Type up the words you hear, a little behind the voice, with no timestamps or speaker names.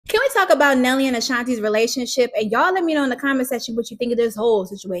talk about Nelly and Ashanti's relationship, and y'all let me know in the comment section what you think of this whole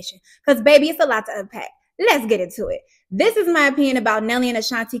situation. Because, baby, it's a lot to unpack. Let's get into it. This is my opinion about Nelly and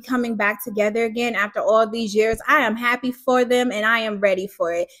Ashanti coming back together again after all these years. I am happy for them, and I am ready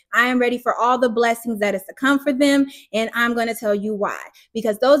for it. I am ready for all the blessings that is to come for them, and I'm going to tell you why.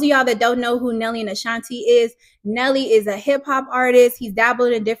 Because those of y'all that don't know who Nelly and Ashanti is, Nelly is a hip-hop artist. He's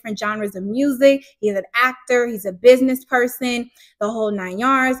dabbled in different genres of music. He's an actor. He's a business person, the whole 9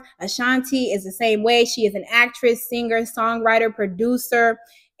 yards. Ashanti is the same way. She is an actress, singer, songwriter, producer,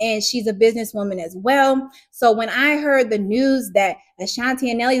 and she's a businesswoman as well. So when I heard the news that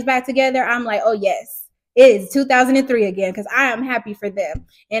Ashanti and Nelly's back together, I'm like, oh yes, it is 2003 again, because I am happy for them.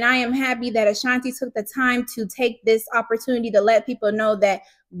 And I am happy that Ashanti took the time to take this opportunity to let people know that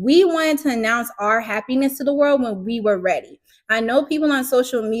we wanted to announce our happiness to the world when we were ready. I know people on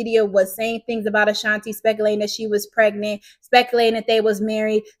social media was saying things about Ashanti, speculating that she was pregnant, speculating that they was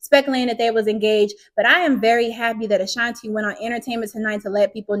married, speculating that they was engaged. But I am very happy that Ashanti went on Entertainment Tonight to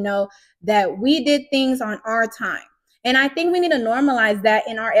let people know that we did things on our time. And I think we need to normalize that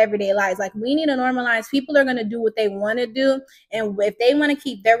in our everyday lives. Like, we need to normalize people are going to do what they want to do. And if they want to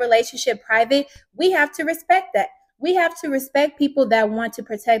keep their relationship private, we have to respect that. We have to respect people that want to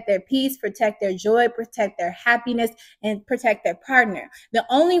protect their peace, protect their joy, protect their happiness, and protect their partner. The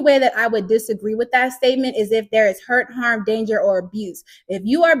only way that I would disagree with that statement is if there is hurt, harm, danger, or abuse. If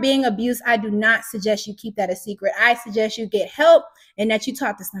you are being abused, I do not suggest you keep that a secret. I suggest you get help and that you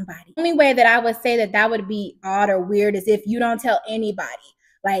talk to somebody. The only way that I would say that that would be odd or weird is if you don't tell anybody.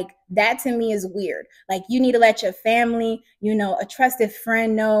 Like, that to me is weird. Like, you need to let your family, a trusted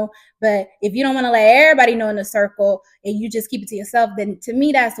friend know. But if you don't want to let everybody know in the circle and you just keep it to yourself, then to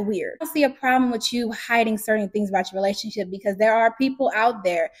me, that's weird. I don't see a problem with you hiding certain things about your relationship, because there are people out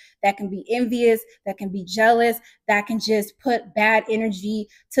there that can be envious, that can be jealous, that can just put bad energy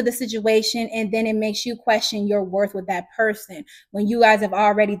to the situation. And then it makes you question your worth with that person when you guys have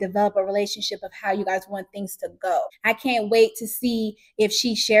already developed a relationship of how you guys want things to go. I can't wait to see if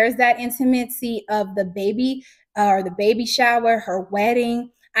she shares that intimacy of the baby or the baby shower, her wedding.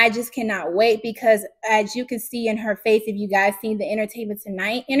 I just cannot wait, because as you can see in her face, if you guys seen the Entertainment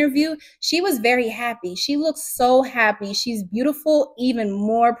Tonight interview, she was very happy. She looks so happy. She's beautiful, even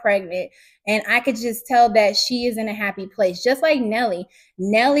more pregnant. And I could just tell that she is in a happy place, just like Nelly.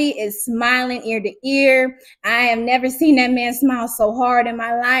 Nelly is smiling ear to ear. I have never seen that man smile so hard in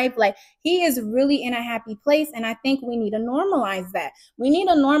my life. Like, he is really in a happy place. And I think we need to normalize that. We need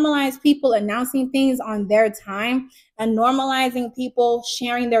to normalize people announcing things on their time and normalizing people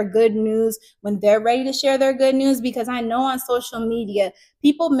sharing their good news when they're ready to share their good news. Because I know on social media,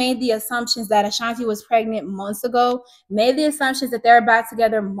 people made the assumptions that Ashanti was pregnant months ago, made the assumptions that they're back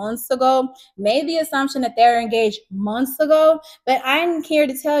together months ago, made the assumption that they're engaged months ago. But I'm here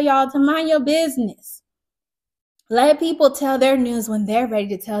to tell y'all to mind your business. Let people tell their news when they're ready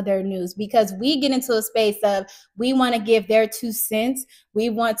to tell their news, because we get into a space of we want to give their 2 cents. We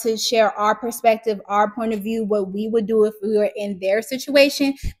want to share our perspective, our point of view, what we would do if we were in their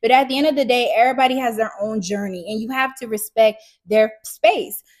situation. But at the end of the day, everybody has their own journey, and you have to respect their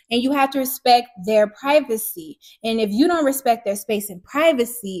space, and you have to respect their privacy. And if you don't respect their space and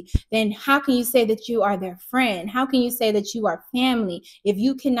privacy, then how can you say that you are their friend? How can you say that you are family if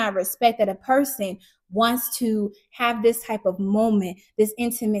you cannot respect that a person wants to have this type of moment, this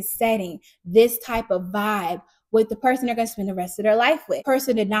intimate setting, this type of vibe with the person they're going to spend the rest of their life with? The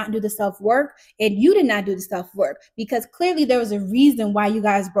person did not do the self-work, and you did not do the self-work, because clearly there was a reason why you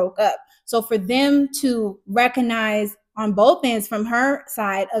guys broke up. So for them to recognize on both ends from her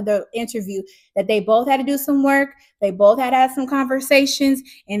side of the interview that they both had to do some work, they both had to have some conversations,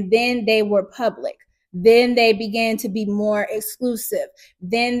 and then they were public. Then they began to be more exclusive.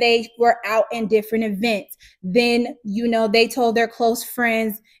 Then they were out in different events. Then, they told their close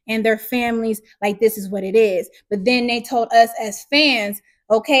friends and their families, like, this is what it is. But then they told us as fans,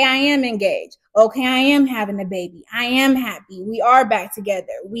 okay, I am engaged. Okay, I am having a baby. I am happy. We are back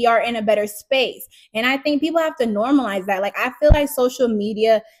together. We are in a better space. And I think people have to normalize that. Like, I feel like social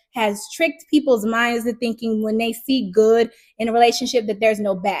media has tricked people's minds into thinking when they see good in a relationship that there's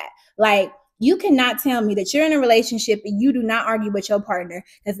no bad. Like, you cannot tell me that you're in a relationship and you do not argue with your partner,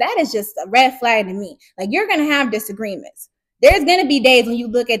 because that is just a red flag to me. Like, you're going to have disagreements. There's going to be days when you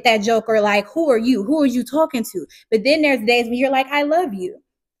look at that joker like, who are you? Who are you talking to? But then there's days when you're like, I love you.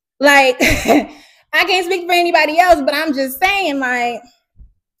 Like, I can't speak for anybody else, but I'm just saying, like,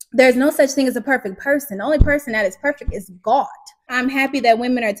 there's no such thing as a perfect person. The only person that is perfect is God. I'm happy that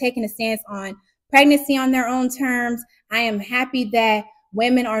women are taking a stance on pregnancy on their own terms. I am happy that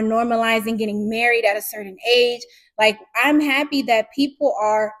women are normalizing getting married at a certain age. Like, I'm happy that people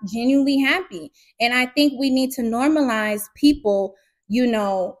are genuinely happy. And I think we need to normalize people,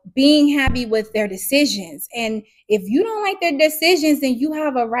 being happy with their decisions. And if you don't like their decisions, then you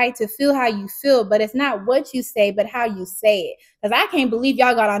have a right to feel how you feel. But it's not what you say, but how you say it. Because I can't believe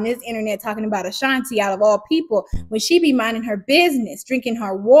y'all got on this internet talking about Ashanti out of all people when she be minding her business, drinking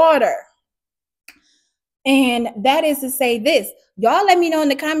her water. And that is to say this. Y'all let me know in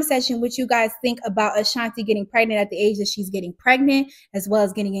the comment section what you guys think about Ashanti getting pregnant at the age that she's getting pregnant, as well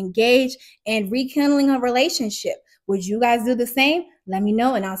as getting engaged and rekindling a relationship. Would you guys do the same? Let me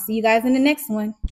know, and I'll see you guys in the next one.